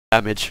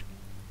damage.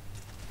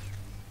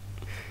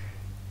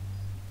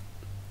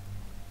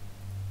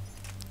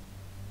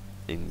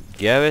 And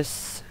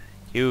Garrus,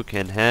 you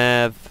can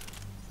have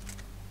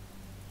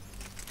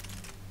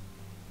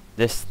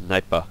this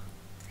sniper.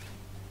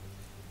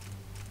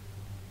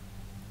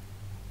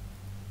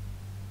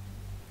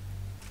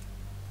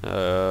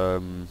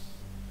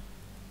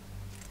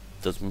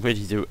 Doesn't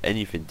really do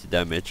anything to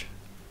damage.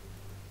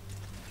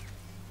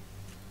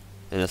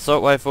 And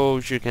assault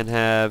rifles you can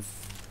have.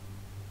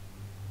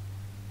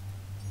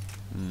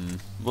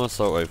 What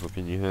assault rifle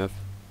can you have?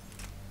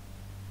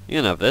 You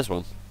can have this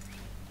one.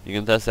 You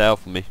can test it out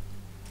for me.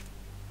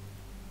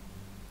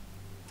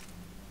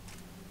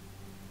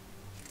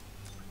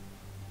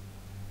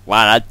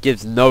 Wow, that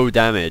gives no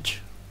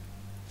damage.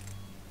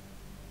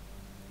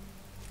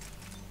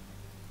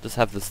 Just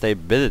have the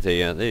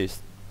stability at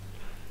least.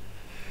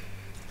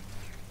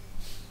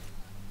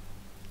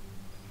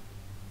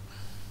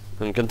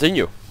 And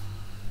continue.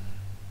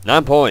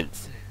 9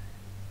 points.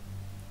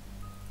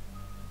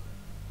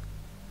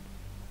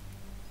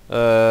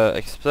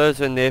 Explodes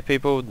when near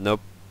people?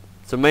 Nope.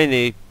 So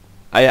mainly,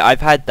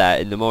 I've had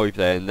that in the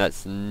multiplayer and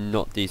that's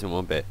not decent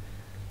one bit.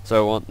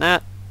 So I want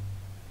that.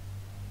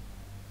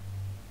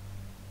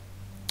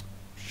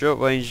 Short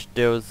range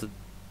deals a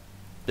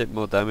bit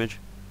more damage.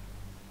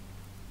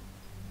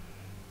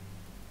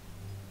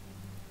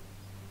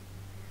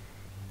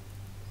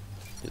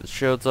 Get the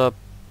shields up.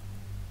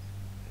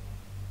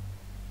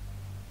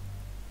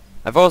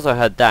 I've also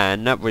had that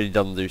and that really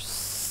doesn't do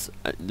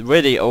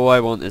really all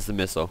I want is the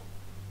missile.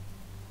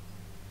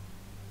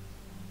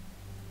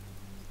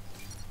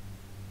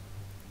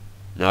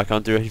 Now I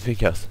can't do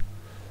anything else.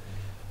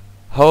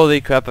 Holy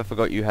crap, I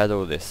forgot you had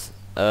all this.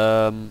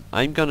 I'm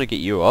gonna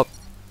get you up.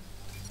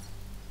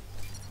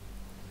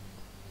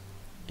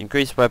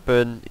 Increase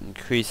weapon,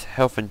 increase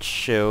health and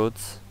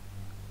shields.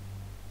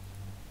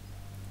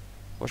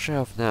 What's your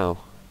health now?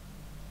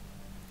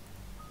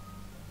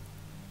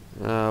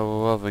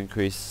 We'll rather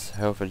increase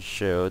health and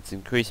shields.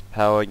 Increase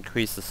power,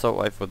 increase assault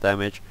rifle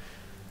damage.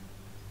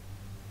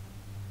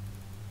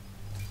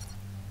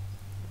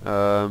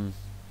 There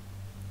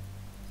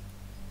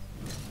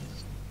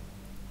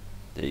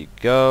you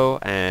go,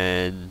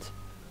 and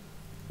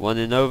one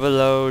in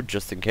overload,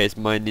 just in case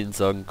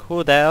mining's on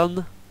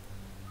cooldown.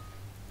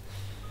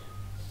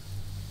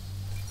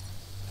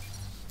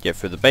 Get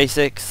through the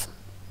basics.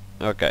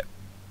 Okay.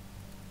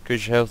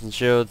 Increase your health and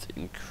shields,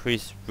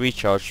 increase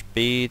recharge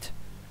speed.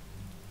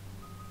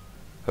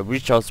 Her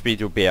recharge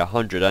speed will be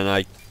 100 and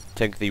I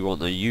technically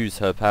want to use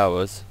her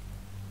powers.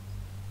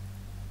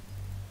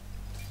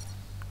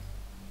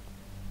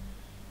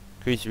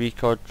 Increase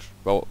recharge,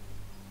 well,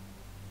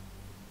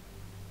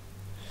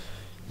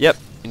 yep,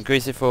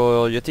 increase it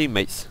for your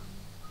teammates.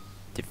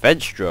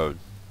 Defense drone.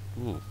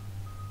 Ooh.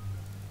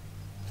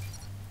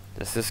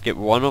 Let's just get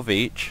one of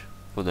each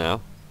for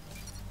now.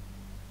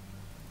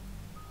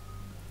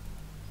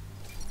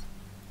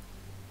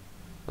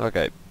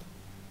 Okay.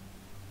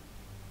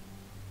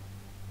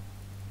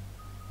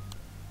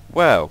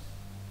 Well.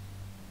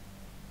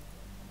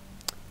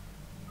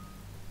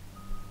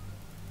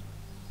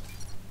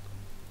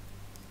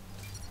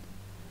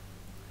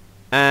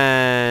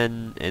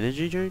 An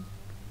energy drone?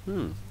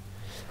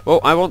 Well,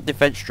 I want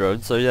defense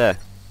drone, so yeah.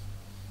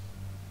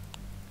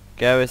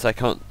 Garrus, I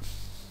can't.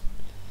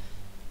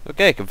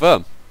 Okay,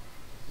 confirm.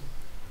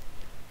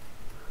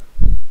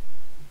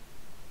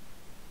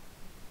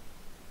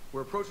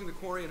 We're approaching the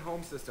quarry and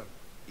home system.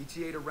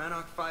 ETA to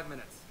Rannoch, 5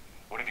 minutes.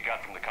 What have you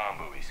got from the comm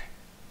buoys?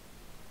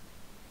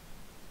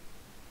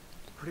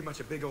 Pretty much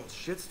a big old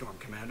shitstorm,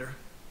 Commander.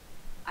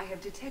 I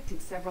have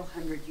detected several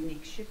hundred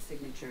unique ship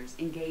signatures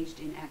engaged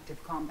in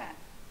active combat.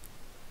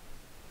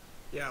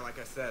 Yeah, like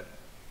I said.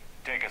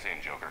 Take us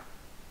in, Joker.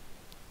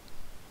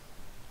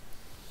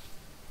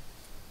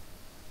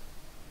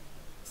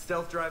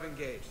 Stealth drive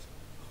engaged.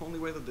 The only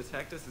way they'll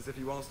detect us is if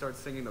you all start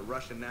singing the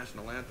Russian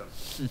national anthem.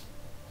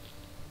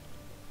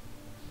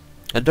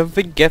 I don't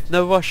think Geth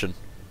know Russian.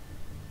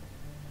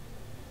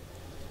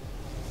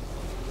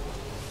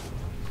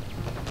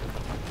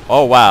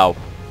 Oh wow.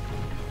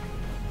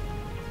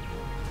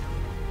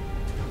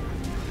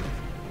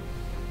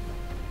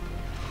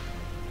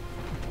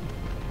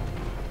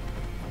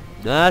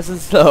 Nice and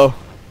slow.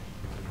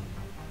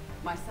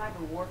 My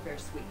cyber warfare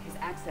suite has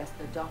accessed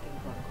their docking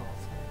protocols.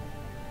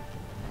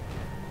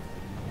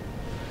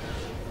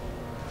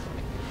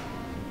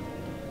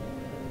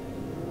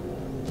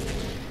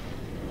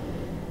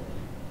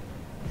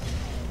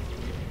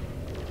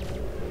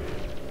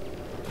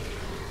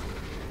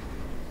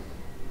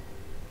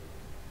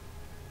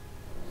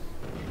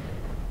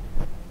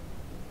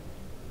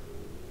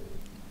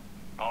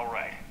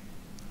 Alright.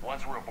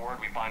 Once we're aboard,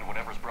 we find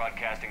whatever's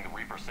broadcasting the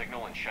Reaper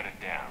signal and shut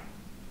it down.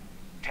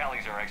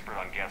 Tally's our expert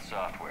on Geth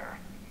software.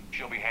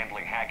 She'll be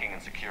handling hacking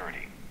and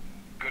security.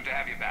 Good to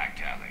have you back,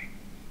 Tally.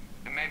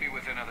 And maybe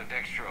with another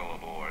Dextro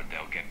aboard,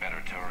 they'll get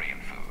better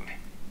Turian food.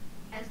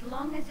 As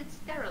long as it's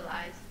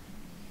sterilized.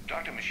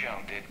 Dr.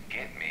 Michelle did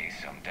get me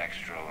some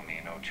Dextro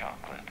amino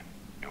chocolate.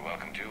 You're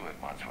welcome to it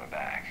once we're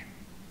back.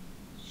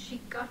 She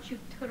got you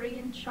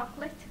Turian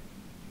chocolate?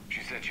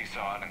 She said she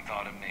saw it and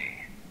thought of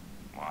me.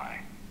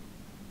 Why?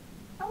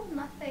 Oh,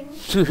 nothing.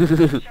 Shepard,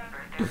 there's a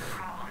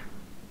problem.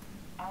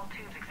 All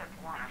tubes except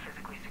one are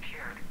physically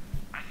secured.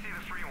 I see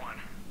the free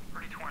one.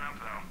 Pretty torn up,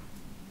 though.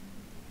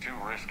 Too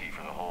risky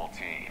for the whole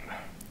team.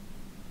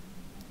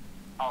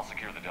 I'll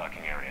secure the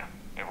docking area.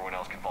 Everyone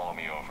else can follow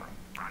me over.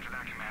 Roger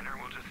that, Commander.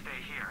 We'll just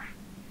stay here.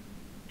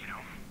 You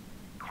know,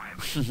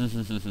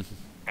 quietly.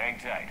 Hang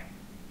tight.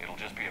 It'll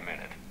just be a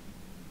minute.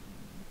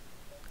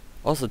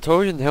 Also,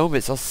 Torian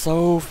helmets are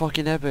so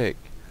fucking epic.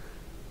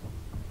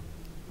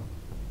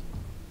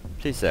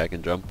 Please say I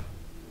can jump.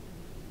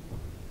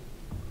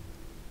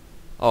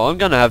 Oh, I'm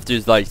gonna have to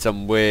do like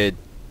some weird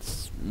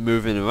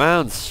moving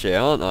around shit,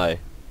 aren't I?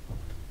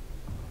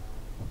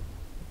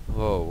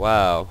 Oh,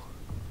 wow.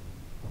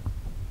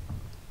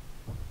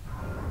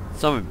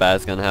 Something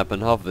bad's gonna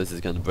happen. Half of this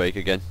is gonna break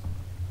again.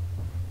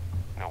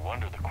 No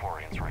wonder the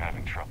Quarians were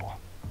having trouble.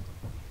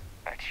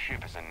 That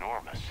ship is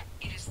enormous.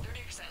 It is 30%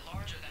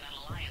 larger than an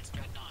Alliance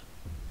dreadnought.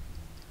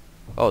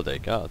 Oh, dear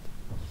God.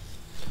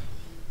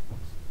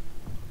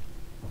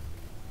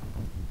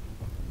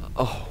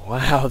 Oh,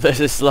 wow, this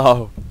is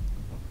slow.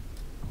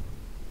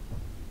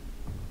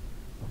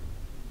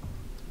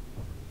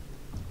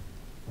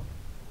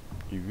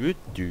 Do it,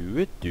 do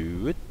it,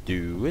 do it,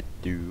 do it,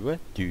 do it,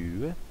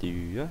 do it,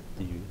 do it,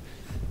 do it.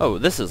 Oh,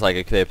 this is like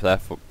a clear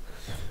platform.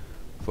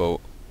 For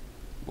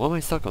what am I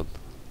stuck on?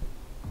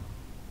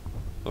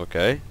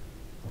 Okay.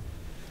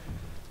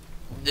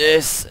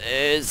 This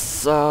is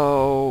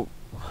so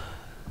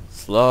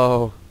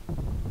slow.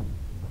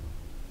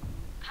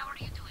 How are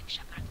you doing,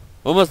 Shepard?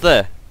 Almost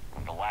there.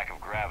 The lack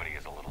of gravity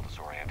is a little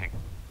disorienting.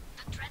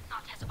 The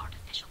dreadnought has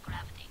artificial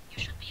gravity. You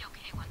should be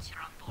okay once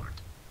you're on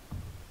board.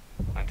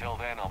 Until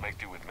then, I'll make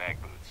do with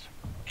mag boots.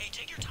 Hey,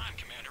 take your time,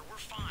 Commander. We're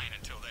fine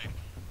until they,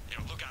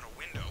 look out a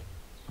window.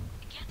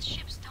 Geth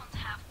ships don't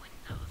have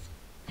windows.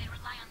 They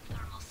rely on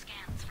thermal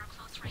scans for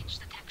close-range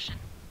detection.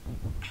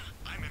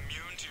 I'm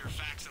immune to your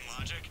facts and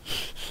logic.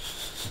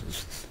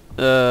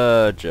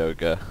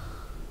 Joker.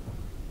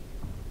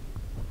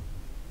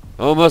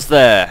 Almost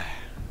there.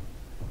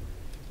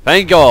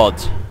 Thank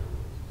God.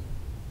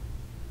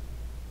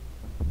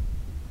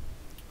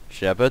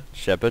 Shepard,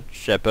 Shepard,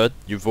 Shepard,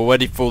 you've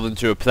already fallen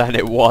to a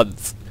planet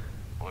once.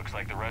 Looks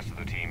like the rest of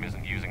the team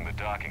isn't using the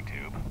docking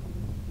tube.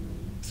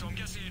 So I'm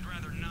guessing you'd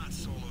rather not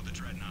solo the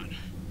dreadnought.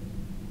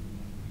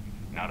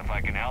 Not if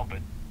I can help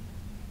it.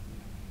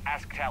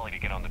 Ask Tally to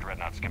get on the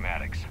dreadnought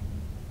schematics.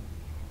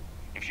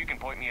 If she can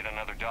point me at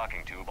another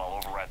docking tube, I'll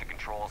override the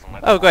controls and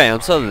let. Oh great, I'm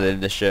soloed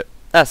in this ship.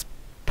 That's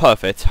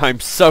perfect. I'm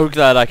so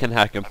glad I can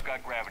hack him. I've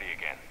got gravity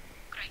again.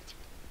 Great.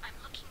 I'm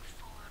looking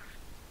for...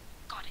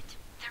 Got it.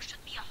 There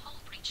should be a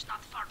hull breach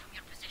not far from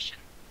your position.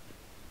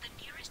 The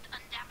nearest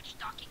undamaged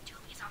docking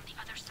tube is on the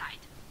other side.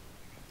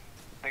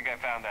 Think I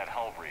found that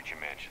hull breach you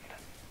mentioned.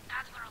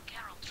 Admiral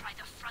Geralt tried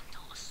a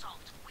frontal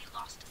assault. We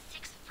lost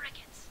 6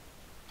 frigates.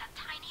 That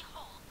tiny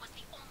hole was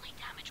the only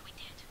damage we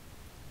did.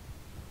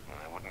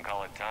 I wouldn't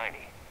call it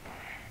tiny.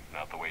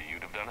 Not the way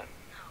you'd have done it.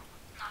 No,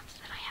 not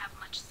that I have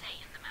much say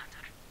in the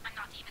matter. I'm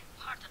not even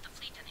part of the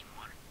fleet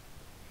anymore.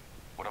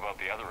 What about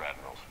the other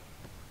admirals?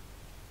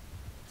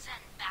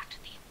 Zen backed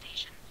the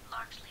invasion,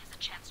 largely as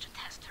a chance to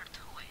test her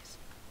toys.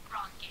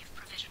 Ron gave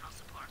provisional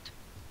support.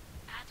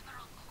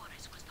 Admiral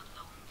Corus was the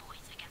lone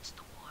voice against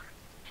the war,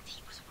 and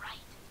he was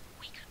right.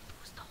 We could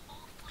lose the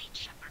whole fleet,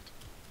 Shepard.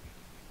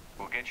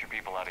 We'll get your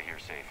people out of here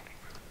safely.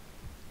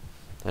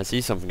 I see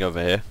something over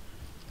here.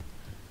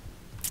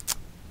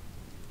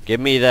 Give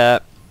me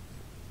that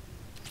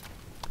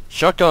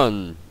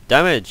shotgun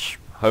damage,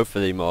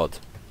 hopefully mod.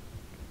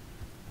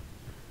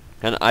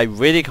 And I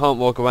really can't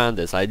walk around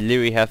this. I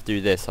literally have to do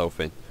this whole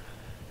thing.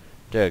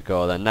 Dear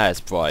God, and that is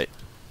bright.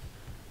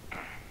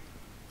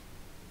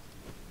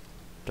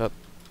 Up.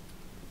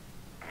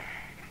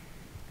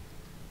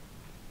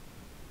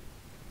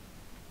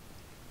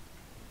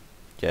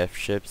 Geth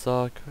ships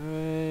are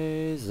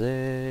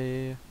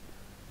crazy.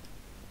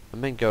 I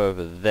meant go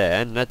over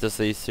there, and that just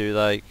leads to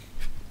like.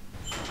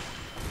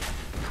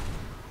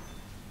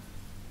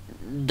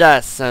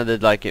 That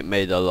sounded like it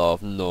made a lot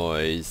of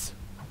noise.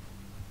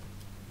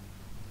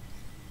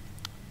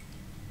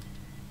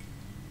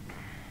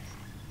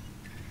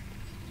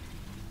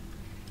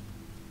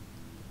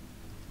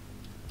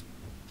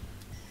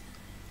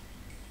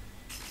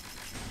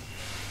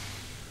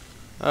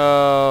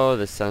 Oh,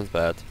 this sounds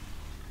bad.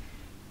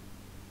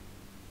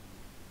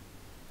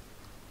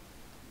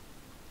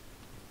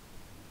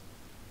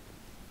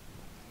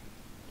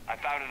 I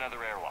found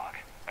another airlock.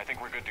 I think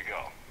we're good to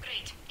go.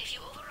 Great. If you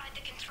override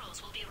the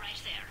controls, we'll be right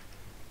there.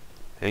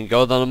 Thank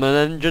God I'm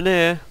an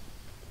engineer.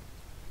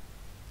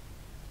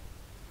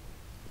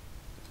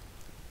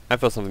 I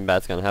feel something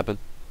bad's gonna happen.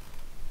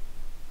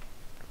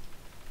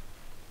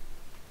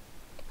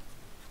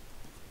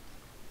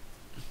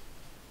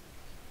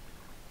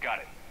 Got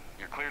it.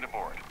 You're clear to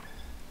board.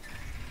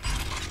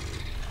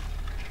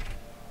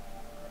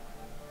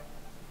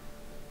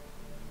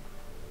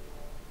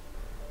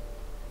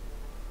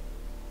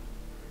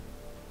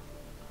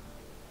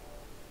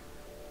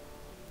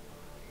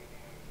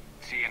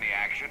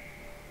 position?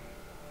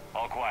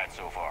 All quiet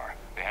so far.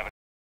 They haven't